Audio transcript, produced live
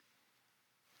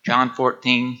John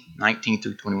 14:19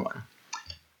 through 21.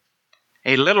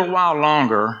 A little while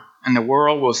longer, and the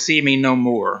world will see me no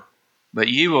more, but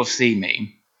you will see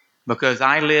me. Because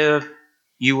I live,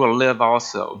 you will live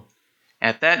also.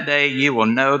 At that day you will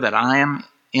know that I am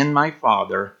in my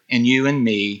Father, and you in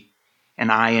me,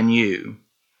 and I in you.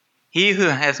 He who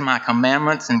has my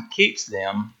commandments and keeps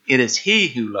them, it is he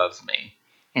who loves me.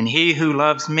 And he who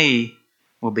loves me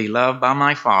will be loved by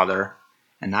my Father,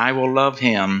 and I will love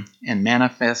him and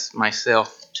manifest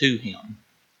myself to him.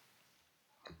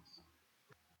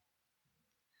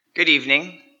 Good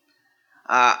evening.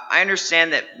 I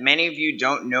understand that many of you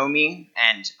don't know me,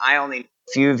 and I only know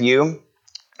a few of you.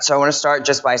 So I want to start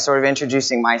just by sort of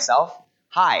introducing myself.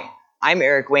 Hi, I'm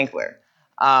Eric Winkler.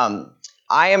 I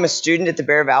am a student at the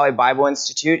Bear Valley Bible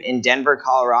Institute in Denver,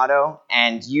 Colorado,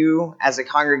 and you, as a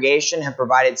congregation, have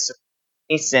provided support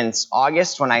to me since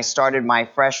August when I started my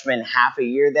freshman half a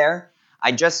year there.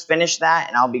 I just finished that,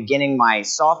 and I'll be beginning my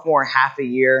sophomore half a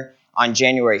year on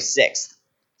January 6th.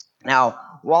 Now,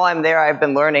 while I'm there, I've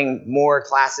been learning more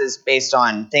classes based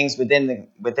on things within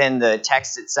the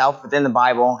text itself, within the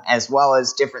Bible, as well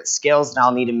as different skills that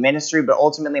I'll need in ministry, but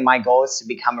ultimately my goal is to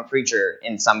become a preacher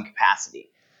in some capacity.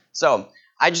 So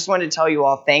I just wanted to tell you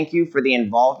all thank you for the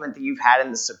involvement that you've had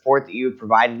and the support that you've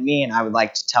provided me, and I would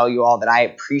like to tell you all that I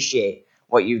appreciate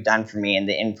what you've done for me and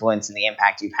the influence and the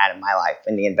impact you've had in my life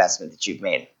and the investment that you've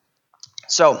made.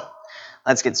 So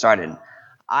let's get started.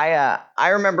 I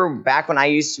remember back when I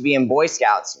used to be in Boy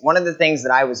Scouts, one of the things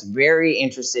that I was very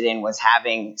interested in was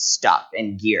having stuff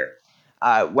and gear.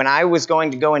 When I was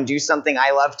going to go and do something,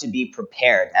 I loved to be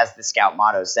prepared, as the Scout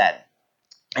motto said.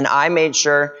 And I made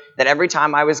sure that every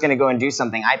time I was going to go and do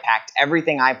something, I packed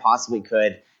everything I possibly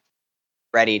could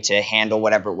ready to handle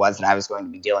whatever it was that I was going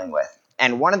to be dealing with.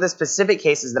 And one of the specific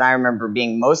cases that I remember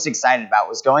being most excited about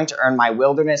was going to earn my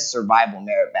Wilderness Survival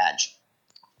Merit Badge.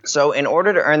 So in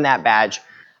order to earn that badge,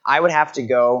 I would have to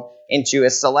go into a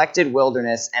selected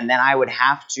wilderness, and then I would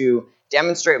have to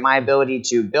demonstrate my ability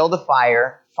to build a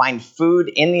fire, find food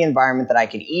in the environment that I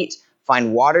could eat,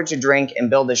 find water to drink,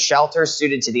 and build a shelter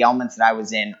suited to the elements that I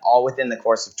was in, all within the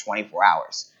course of 24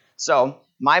 hours. So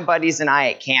my buddies and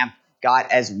I at camp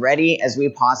got as ready as we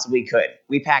possibly could.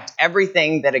 We packed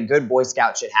everything that a good Boy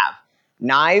Scout should have.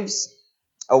 Knives,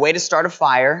 a way to start a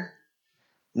fire,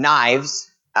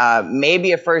 knives,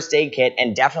 maybe a first aid kit,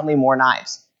 and definitely more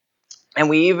knives. And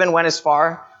we even went as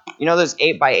far, those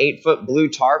 8x8 foot blue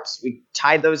tarps, we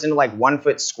tied those into like 1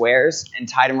 foot squares and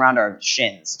tied them around our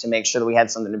shins to make sure that we had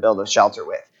something to build a shelter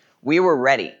with. We were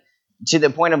ready to the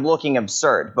point of looking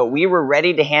absurd, but we were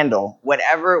ready to handle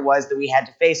whatever it was that we had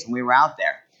to face when we were out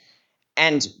there.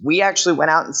 And we actually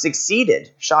went out and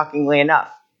succeeded, shockingly enough.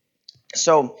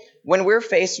 So when we're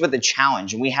faced with a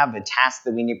challenge and we have a task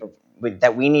that we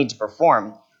need to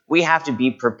perform, we have to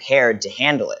be prepared to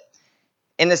handle it.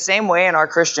 In the same way, in our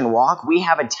Christian walk, we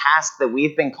have a task that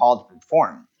we've been called to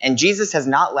perform. And Jesus has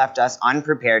not left us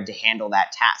unprepared to handle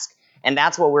that task. And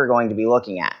that's what we're going to be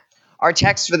looking at. Our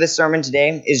text for this sermon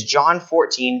today is John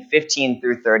 14:15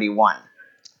 through 31.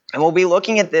 And we'll be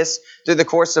looking at this through the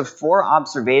course of 4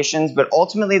 observations, but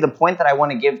ultimately the point that I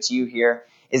want to give to you here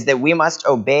is that we must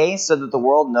obey so that the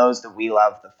world knows that we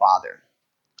love the Father.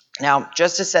 Now,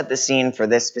 just to set the scene for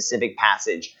this specific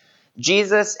passage,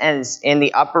 Jesus is in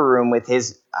the upper room with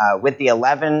the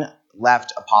 11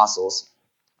 left apostles,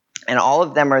 and all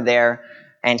of them are there,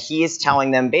 and he is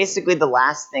telling them basically the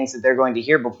last things that they're going to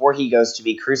hear before he goes to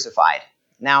be crucified.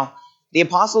 Now, the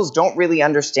apostles don't really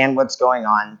understand what's going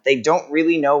on. They don't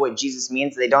really know what Jesus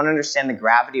means. They don't understand the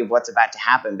gravity of what's about to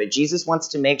happen, but Jesus wants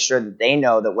to make sure that they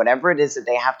know that whatever it is that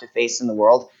they have to face in the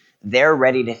world, they're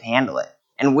ready to handle it,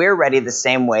 and we're ready the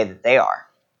same way that they are.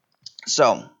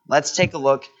 So, let's take a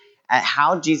look at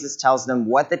how Jesus tells them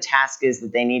what the task is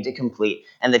that they need to complete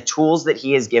and the tools that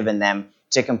he has given them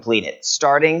to complete it,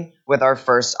 starting with our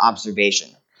first observation.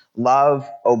 Love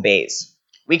obeys.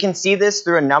 We can see this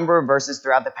through a number of verses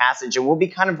throughout the passage, and we'll be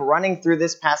kind of running through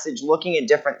this passage, looking at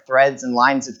different threads and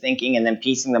lines of thinking, and then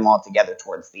piecing them all together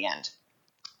towards the end.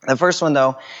 The first one,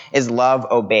 though, is love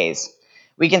obeys.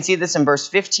 We can see this in verse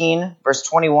 15, verse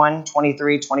 21,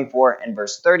 23, 24, and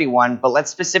verse 31, but let's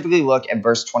specifically look at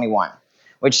verse 21.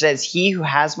 Which says, "He who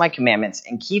has my commandments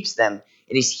and keeps them,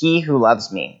 it is he who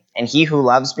loves me. And he who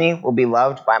loves me will be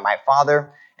loved by my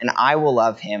Father, and I will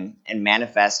love him and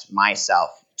manifest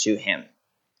myself to him."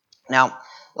 Now,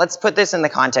 let's put this in the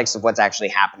context of what's actually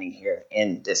happening here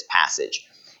in this passage.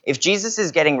 If Jesus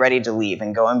is getting ready to leave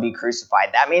and go and be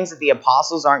crucified, that means that the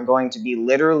apostles aren't going to be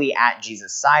literally at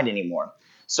Jesus' side anymore.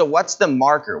 So what's the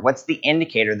marker? What's the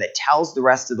indicator that tells the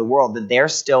rest of the world that they're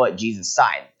still at Jesus'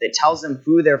 side, that tells them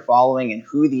who they're following and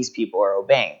who these people are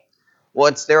obeying? Well,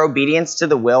 it's their obedience to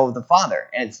the will of the Father,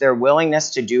 and it's their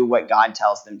willingness to do what God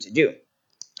tells them to do.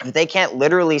 If they can't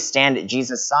literally stand at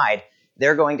Jesus' side,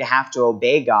 they're going to have to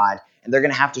obey God, and they're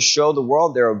going to have to show the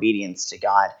world their obedience to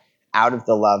God out of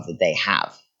the love that they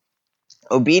have.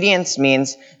 Obedience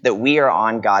means that we are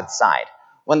on God's side.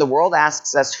 When the world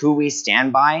asks us who we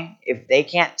stand by, if they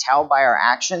can't tell by our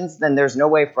actions, then there's no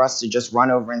way for us to just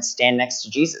run over and stand next to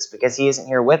Jesus because he isn't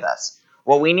here with us.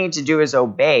 What we need to do is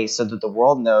obey so that the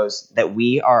world knows that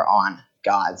we are on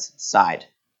God's side.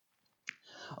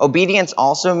 Obedience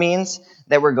also means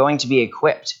that we're going to be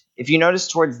equipped. If you notice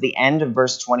towards the end of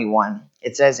verse 21,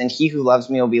 it says, "And he who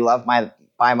loves me will be loved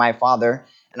by my Father,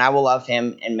 and I will love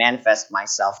him and manifest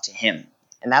myself to him."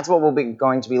 And that's what we'll be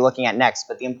going to be looking at next.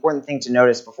 But the important thing to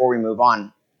notice before we move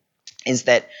on is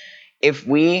that if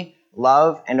we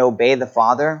love and obey the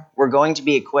Father, we're going to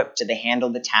be equipped to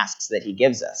handle the tasks that he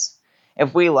gives us.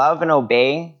 If we love and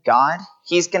obey God,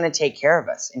 he's going to take care of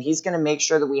us, and he's going to make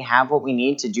sure that we have what we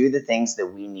need to do the things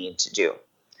that we need to do.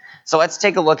 So let's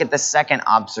take a look at the second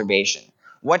observation.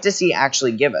 What does he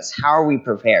actually give us? How are we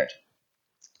prepared?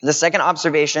 The second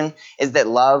observation is that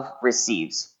love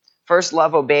receives. First,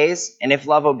 love obeys, and if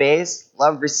love obeys,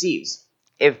 love receives.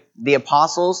 If the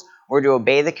apostles were to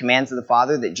obey the commands of the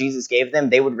Father that Jesus gave them,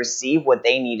 they would receive what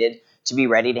they needed to be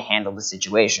ready to handle the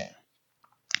situation.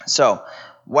 So,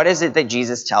 what is it that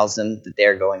Jesus tells them that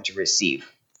they're going to receive?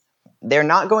 They're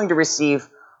not going to receive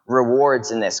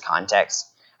rewards in this context.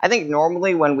 I think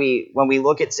normally when we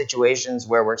look at situations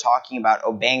where we're talking about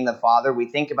obeying the Father, we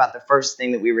think about the first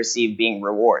thing that we receive being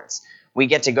rewards. We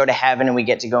get to go to heaven and we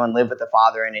get to go and live with the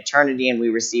Father in eternity and we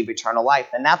receive eternal life.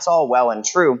 And that's all well and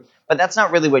true, but that's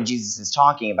not really what Jesus is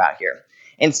talking about here.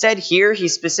 Instead, here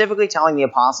he's specifically telling the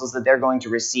apostles that they're going to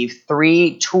receive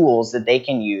 3 tools that they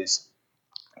can use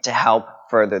to help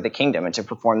further the kingdom and to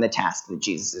perform the task that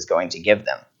Jesus is going to give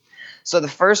them. So the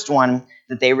first one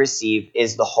that they receive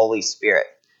is the Holy Spirit.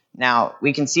 Now,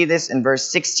 we can see this in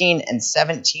verse 16 and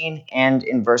 17 and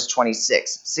in verse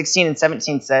 26. 16 and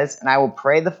 17 says, "And I will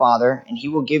pray the Father, and he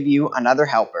will give you another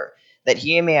helper, that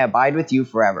he may abide with you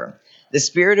forever. The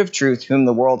Spirit of truth, whom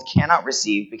the world cannot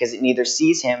receive, because it neither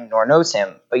sees him nor knows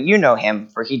him, but you know him,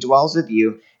 for he dwells with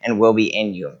you and will be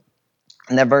in you."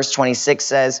 And then verse 26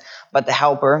 says, "But the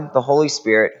Helper, the Holy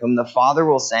Spirit, whom the Father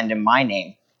will send in my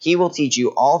name, he will teach you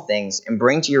all things and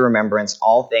bring to your remembrance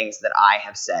all things that I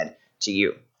have said to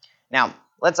you." Now,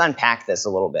 let's unpack this a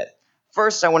little bit.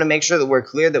 First, I want to make sure that we're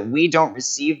clear that we don't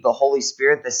receive the Holy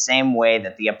Spirit the same way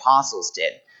that the apostles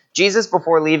did. Jesus,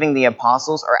 before leaving the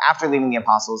apostles, or after leaving the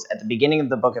apostles, at the beginning of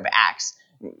the book of Acts,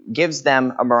 gives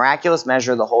them a miraculous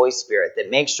measure of the Holy Spirit that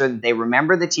makes sure that they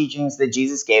remember the teachings that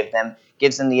Jesus gave them,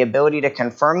 gives them the ability to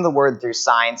confirm the word through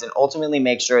signs, and ultimately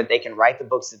make sure that they can write the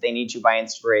books that they need to by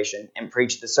inspiration and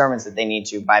preach the sermons that they need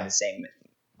to by the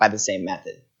same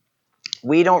method.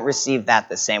 We don't receive that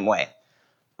the same way,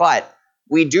 but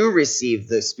we do receive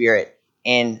the Spirit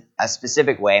in a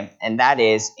specific way, and that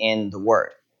is in the Word.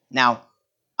 Now,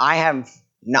 I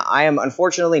am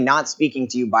unfortunately not speaking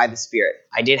to you by the Spirit.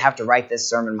 I did have to write this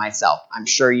sermon myself. I'm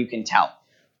sure you can tell.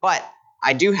 But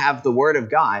I do have the Word of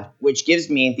God, which gives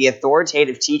me the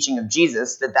authoritative teaching of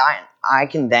Jesus that I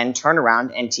can then turn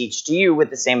around and teach to you with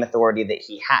the same authority that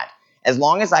he had. As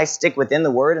long as I stick within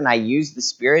the Word and I use the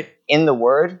Spirit in the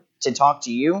Word to talk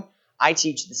to you, I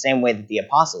teach the same way that the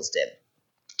apostles did.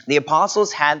 The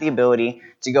apostles had the ability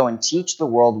to go and teach the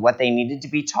world what they needed to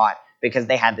be taught because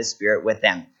they had the Spirit with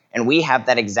them. And we have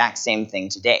that exact same thing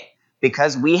today.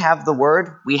 Because we have the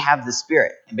Word, we have the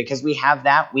Spirit. And because we have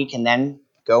that, we can then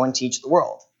go and teach the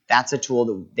world. That's a tool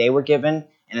that they were given,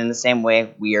 and in the same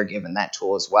way, we are given that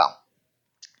tool as well.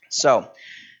 So,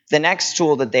 the next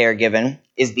tool that they are given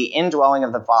is the indwelling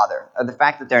of the Father, or the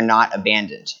fact that they're not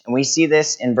abandoned. And we see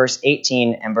this in verse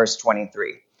 18 and verse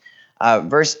 23.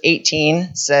 Verse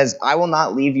 18 says, "I will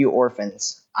not leave you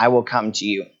orphans, I will come to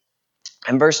you."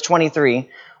 And verse 23,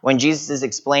 when Jesus is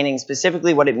explaining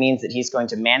specifically what it means that he's going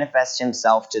to manifest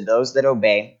himself to those that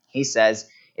obey, he says,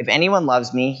 "If anyone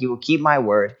loves me, he will keep my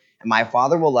word, and my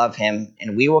Father will love him,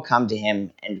 and we will come to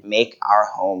him and make our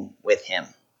home with him."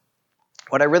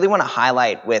 What I really want to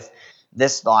highlight with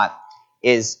this thought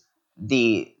is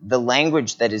the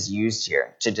language that is used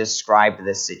here to describe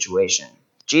this situation.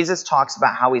 Jesus talks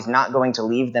about how he's not going to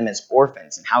leave them as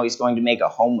orphans and how he's going to make a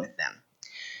home with them.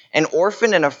 An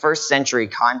orphan in a first century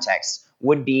context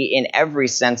would be, in every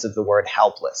sense of the word,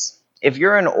 helpless. If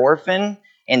you're an orphan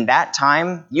in that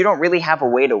time, you don't really have a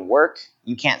way to work.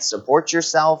 You can't support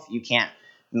yourself. You can't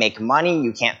make money,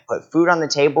 you can't put food on the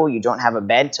table, you don't have a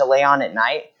bed to lay on at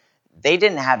night. They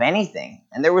didn't have anything.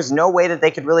 And there was no way that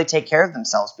they could really take care of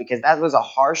themselves because that was a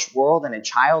harsh world and a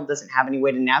child doesn't have any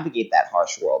way to navigate that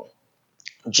harsh world.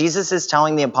 Jesus is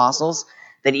telling the apostles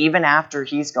that even after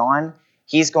he's gone,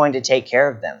 he's going to take care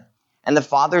of them. And the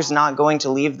Father's not going to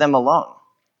leave them alone.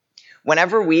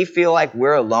 Whenever we feel like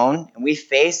we're alone and we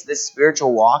face this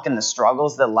spiritual walk and the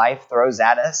struggles that life throws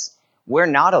at us, we're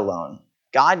not alone.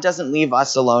 God doesn't leave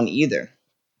us alone either.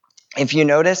 If you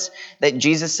notice that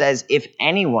Jesus says, if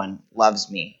anyone loves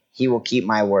me, he will keep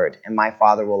my word, and my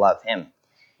Father will love him.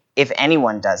 If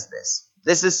anyone does this.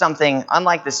 This is something,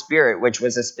 unlike the Spirit, which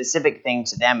was a specific thing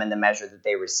to them in the measure that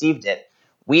they received it,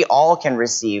 we all can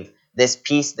receive this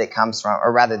peace that comes from,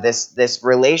 or rather this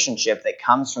relationship that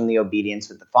comes from the obedience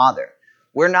with the Father.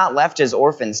 We're not left as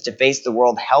orphans to face the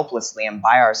world helplessly and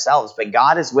by ourselves, but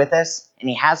God is with us, and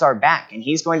he has our back, and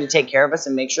he's going to take care of us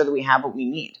and make sure that we have what we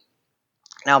need.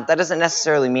 Now, that doesn't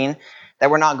necessarily mean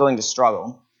that we're not going to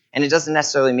struggle, and it doesn't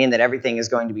necessarily mean that everything is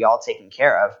going to be all taken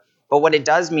care of, but what it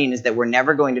does mean is that we're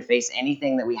never going to face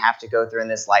anything that we have to go through in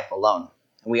this life alone.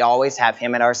 We always have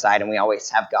him at our side, and we always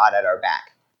have God at our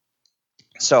back.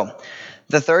 So,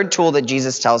 the third tool that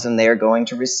Jesus tells them they are going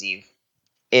to receive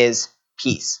is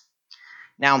peace.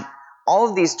 Now, all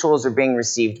of these tools are being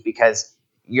received because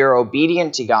you're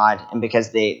obedient to God and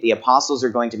because the apostles are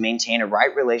going to maintain a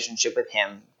right relationship with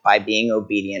him by being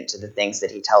obedient to the things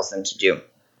that he tells them to do.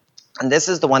 And this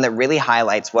is the one that really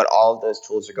highlights what all of those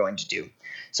tools are going to do.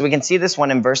 So we can see this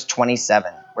one in verse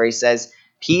 27, where he says,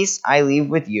 peace I leave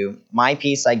with you, my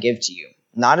peace I give to you.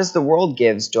 Not as the world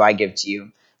gives do I give to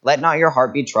you. Let not your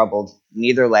heart be troubled,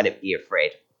 neither let it be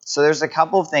afraid. So there's a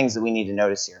couple of things that we need to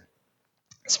notice here.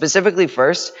 Specifically,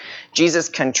 first, Jesus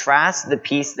contrasts the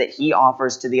peace that he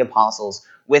offers to the apostles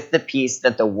with the peace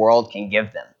that the world can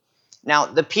give them. Now,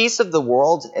 the peace of the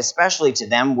world, especially to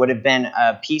them, would have been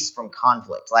a peace from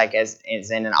conflict, like as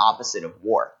in an opposite of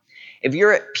war. If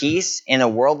you're at peace in a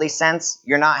worldly sense,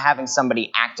 you're not having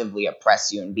somebody actively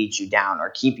oppress you and beat you down or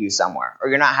keep you somewhere, or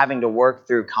you're not having to work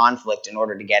through conflict in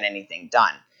order to get anything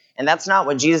done. And that's not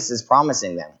what Jesus is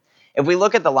promising them. If we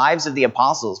look at the lives of the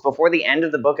apostles, before the end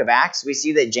of the book of Acts, we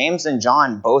see that James and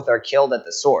John both are killed at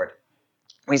the sword.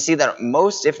 We see that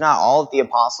most, if not all, of the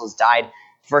apostles died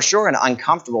for sure an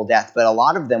uncomfortable death, but a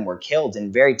lot of them were killed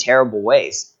in very terrible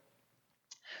ways.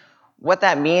 What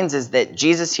that means is that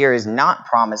Jesus here is not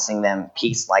promising them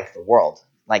peace like the world,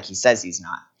 like he says he's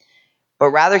not. But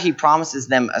rather he promises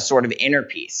them a sort of inner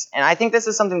peace. And I think this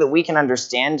is something that we can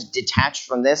understand detached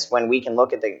from this when we can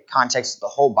look at the context of the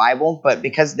whole Bible, but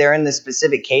because they're in this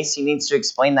specific case, he needs to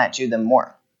explain that to them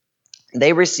more.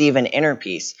 They receive an inner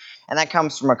peace, and that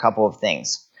comes from a couple of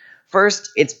things. First,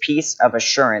 it's peace of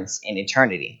assurance in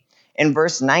eternity. In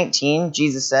verse 19,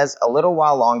 Jesus says, a little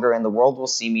while longer and the world will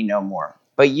see me no more.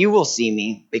 But you will see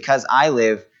me, because I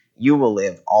live, you will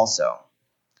live also.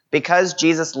 Because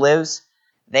Jesus lives,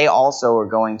 they also are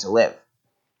going to live.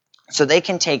 So they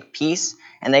can take peace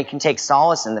and they can take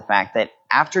solace in the fact that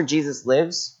after Jesus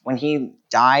lives, when he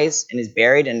dies and is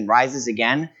buried and rises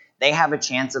again, they have a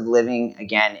chance of living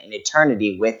again in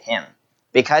eternity with him.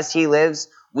 Because he lives,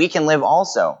 we can live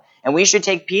also. And we should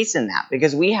take peace in that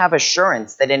because we have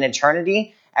assurance that in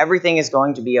eternity, everything is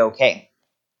going to be okay.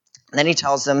 And then he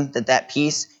tells them that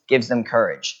peace gives them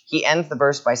courage. He ends the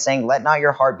verse by saying, let not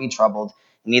your heart be troubled,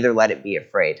 neither let it be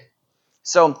afraid.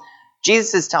 So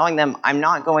Jesus is telling them, I'm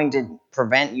not going to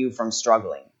prevent you from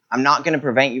struggling. I'm not going to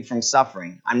prevent you from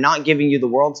suffering. I'm not giving you the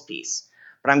world's peace,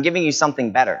 but I'm giving you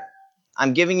something better.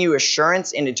 I'm giving you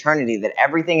assurance in eternity that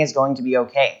everything is going to be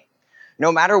okay.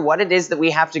 No matter what it is that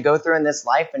we have to go through in this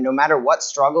life, and no matter what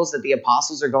struggles that the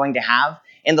apostles are going to have,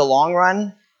 in the long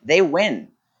run, they win.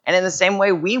 And in the same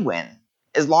way, we win.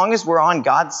 As long as we're on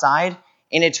God's side,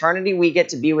 in eternity, we get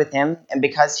to be with him. And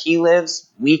because he lives,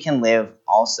 we can live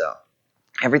also.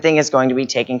 Everything is going to be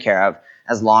taken care of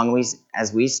as long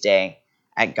as we stay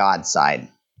at God's side.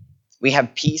 We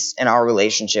have peace in our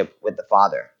relationship with the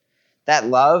Father. That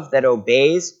love that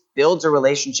obeys builds a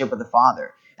relationship with the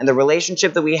Father. And the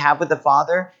relationship that we have with the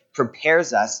Father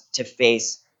prepares us to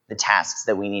face the tasks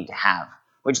that we need to have.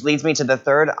 Which leads me to the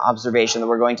third observation that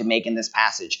we're going to make in this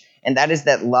passage. And that is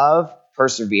that love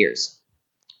perseveres.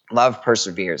 Love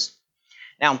perseveres.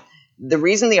 Now, the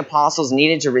reason the apostles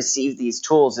needed to receive these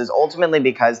tools is ultimately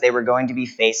because they were going to be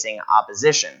facing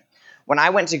opposition. When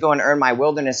I went to go and earn my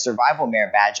Wilderness Survival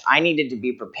Merit Badge, I needed to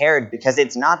be prepared because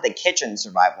it's not the Kitchen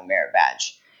Survival Merit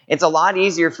Badge. It's a lot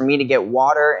easier for me to get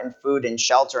water and food and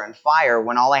shelter and fire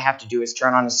when all I have to do is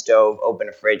turn on a stove, open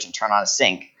a fridge, and turn on a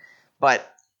sink. But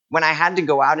when I had to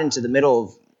go out into the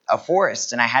middle a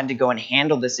forest and I had to go and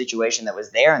handle the situation that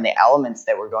was there and the elements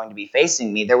that were going to be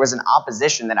facing me, there was an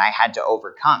opposition that I had to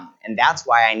overcome. And that's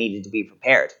why I needed to be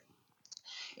prepared.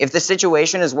 If the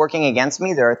situation is working against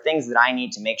me, there are things that I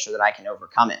need to make sure that I can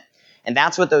overcome it. And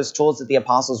that's what those tools that the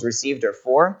apostles received are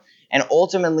for. And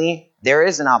ultimately, there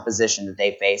is an opposition that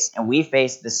they face, and we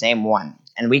face the same one.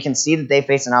 And we can see that they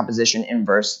face an opposition in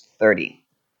verse 30.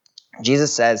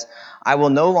 Jesus says, "I will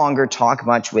no longer talk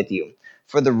much with you,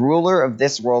 for the ruler of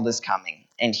this world is coming,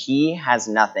 and he has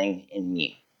nothing in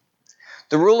me."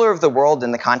 The ruler of the world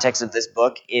in the context of this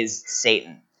book is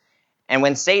Satan. And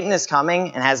when Satan is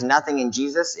coming and has nothing in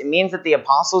Jesus, it means that the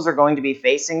apostles are going to be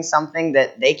facing something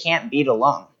that they can't beat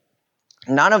alone.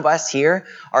 None of us here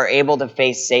are able to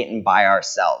face Satan by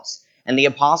ourselves. And the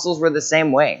apostles were the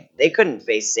same way. They couldn't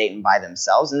face Satan by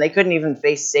themselves, and they couldn't even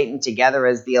face Satan together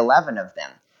as the 11 of them.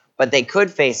 But they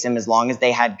could face him as long as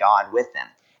they had God with them.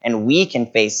 And we can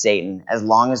face Satan as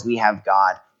long as we have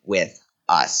God with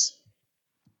us.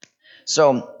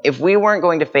 So if we weren't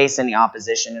going to face any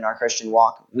opposition in our Christian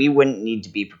walk, we wouldn't need to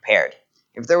be prepared.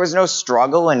 If there was no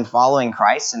struggle in following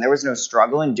Christ and there was no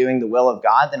struggle in doing the will of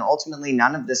God, then ultimately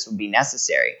none of this would be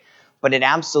necessary. But it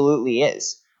absolutely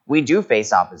is. We do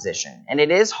face opposition, and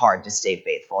it is hard to stay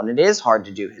faithful, and it is hard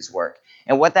to do his work.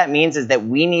 And what that means is that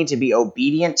we need to be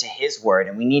obedient to his word,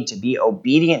 and we need to be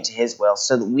obedient to his will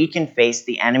so that we can face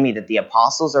the enemy that the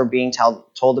apostles are being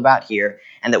told about here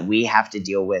and that we have to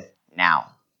deal with now.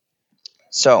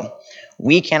 So,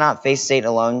 we cannot face Satan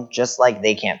alone, just like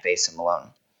they can't face him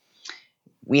alone.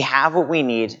 We have what we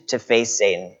need to face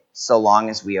Satan so long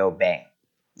as we obey.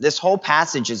 This whole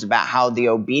passage is about how the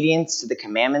obedience to the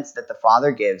commandments that the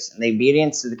Father gives and the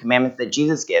obedience to the commandments that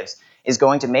Jesus gives is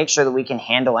going to make sure that we can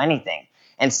handle anything.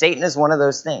 And Satan is one of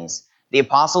those things. The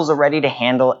apostles are ready to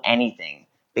handle anything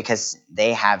because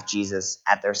they have Jesus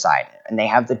at their side and they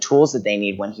have the tools that they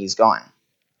need when he's gone.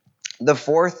 The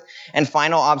fourth and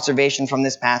final observation from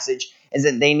this passage is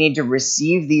that they need to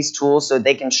receive these tools so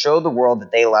they can show the world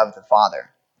that they love the Father.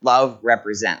 Love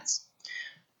represents.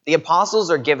 The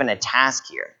apostles are given a task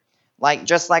here.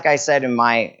 Just like I said when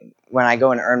I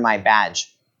go and earn my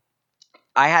badge,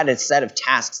 I had a set of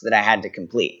tasks that I had to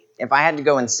complete. If I had to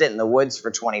go and sit in the woods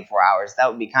for 24 hours, that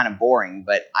would be kind of boring,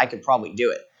 but I could probably do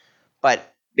it. But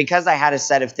because I had a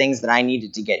set of things that I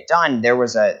needed to get done, there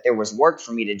was work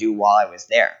for me to do while I was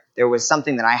there. There was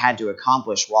something that I had to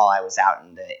accomplish while I was out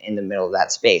in the middle of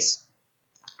that space.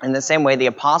 In the same way, the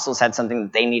apostles had something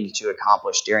that they needed to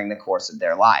accomplish during the course of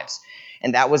their lives.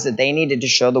 And that was that they needed to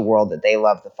show the world that they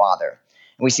love the Father.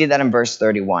 And we see that in verse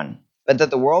 31. "But that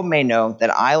the world may know that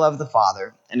I love the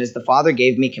Father, and as the Father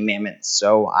gave me commandments,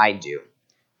 so I do."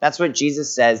 That's what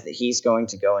Jesus says that he's going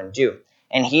to go and do.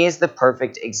 And he is the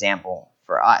perfect example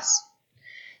for us.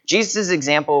 Jesus'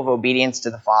 example of obedience to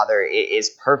the Father is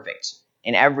perfect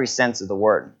in every sense of the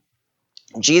word.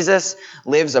 Jesus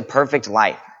lives a perfect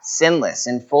life, sinless,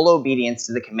 in full obedience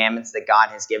to the commandments that God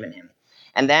has given him.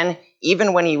 And then,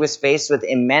 even when he was faced with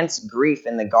immense grief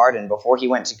in the garden before he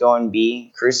went to go and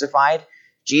be crucified,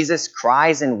 Jesus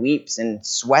cries and weeps and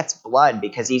sweats blood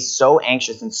because he's so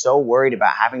anxious and so worried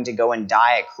about having to go and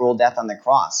die a cruel death on the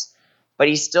cross. But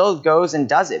he still goes and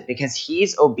does it because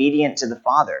he's obedient to the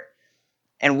Father.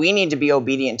 And we need to be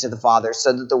obedient to the Father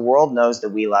so that the world knows that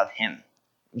we love him.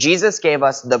 Jesus gave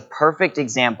us the perfect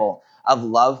example of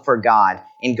love for God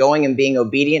in going and being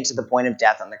obedient to the point of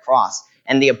death on the cross.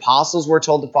 And the apostles were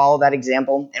told to follow that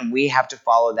example, and we have to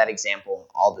follow that example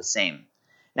all the same.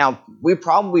 Now, we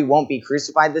probably won't be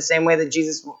crucified the same way that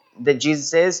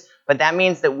Jesus is, but that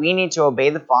means that we need to obey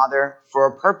the Father for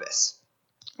a purpose.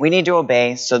 We need to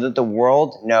obey so that the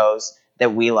world knows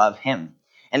that we love him.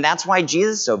 And that's why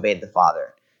Jesus obeyed the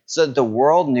Father, so that the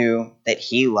world knew that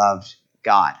he loved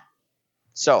God.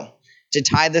 So, to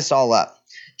tie this all up,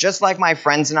 just like my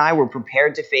friends and I were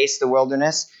prepared to face the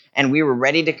wilderness and we were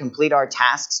ready to complete our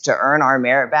tasks to earn our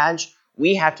merit badge,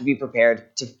 we have to be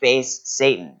prepared to face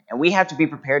Satan. And we have to be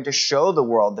prepared to show the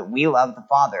world that we love the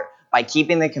Father by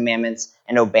keeping the commandments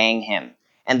and obeying him.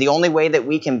 And the only way that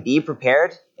we can be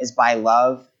prepared is by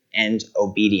love and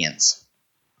obedience.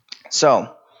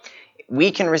 So,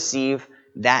 we can receive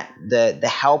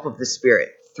the help of the Spirit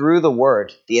through the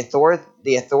Word, the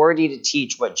authority to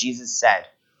teach what Jesus said.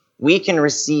 We can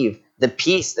receive the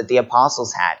peace that the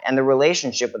apostles had and the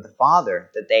relationship with the Father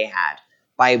that they had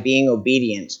by being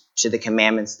obedient to the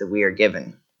commandments that we are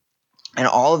given. And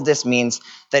all of this means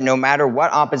that no matter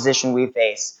what opposition we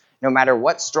face, no matter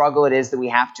what struggle it is that we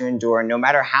have to endure, no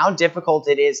matter how difficult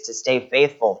it is to stay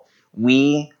faithful,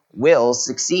 we will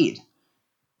succeed.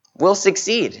 We'll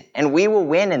succeed, and we will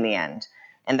win in the end.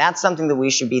 And that's something that we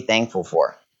should be thankful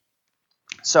for.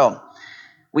 So,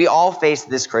 We all face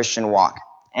this Christian walk,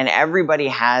 and everybody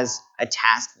has a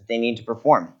task that they need to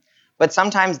perform. But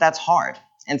sometimes that's hard,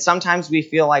 and sometimes we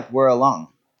feel like we're alone.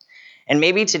 And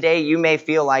maybe today you may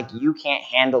feel like you can't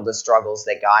handle the struggles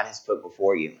that God has put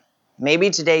before you. Maybe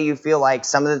today you feel like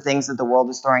some of the things that the world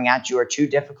is throwing at you are too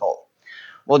difficult.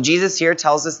 Well, Jesus here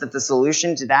tells us that the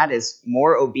solution to that is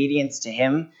more obedience to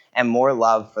him and more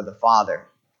love for the Father.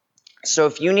 So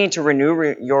if you need to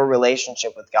renew your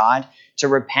relationship with God, to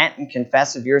repent and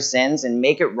confess of your sins and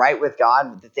make it right with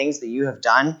God with the things that you have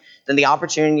done, then the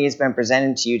opportunity has been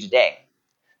presented to you today.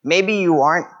 Maybe you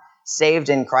aren't saved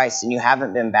in Christ and you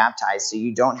haven't been baptized, so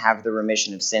you don't have the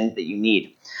remission of sins that you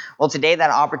need. Well, today that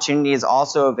opportunity is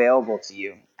also available to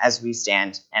you as we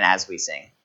stand and as we sing.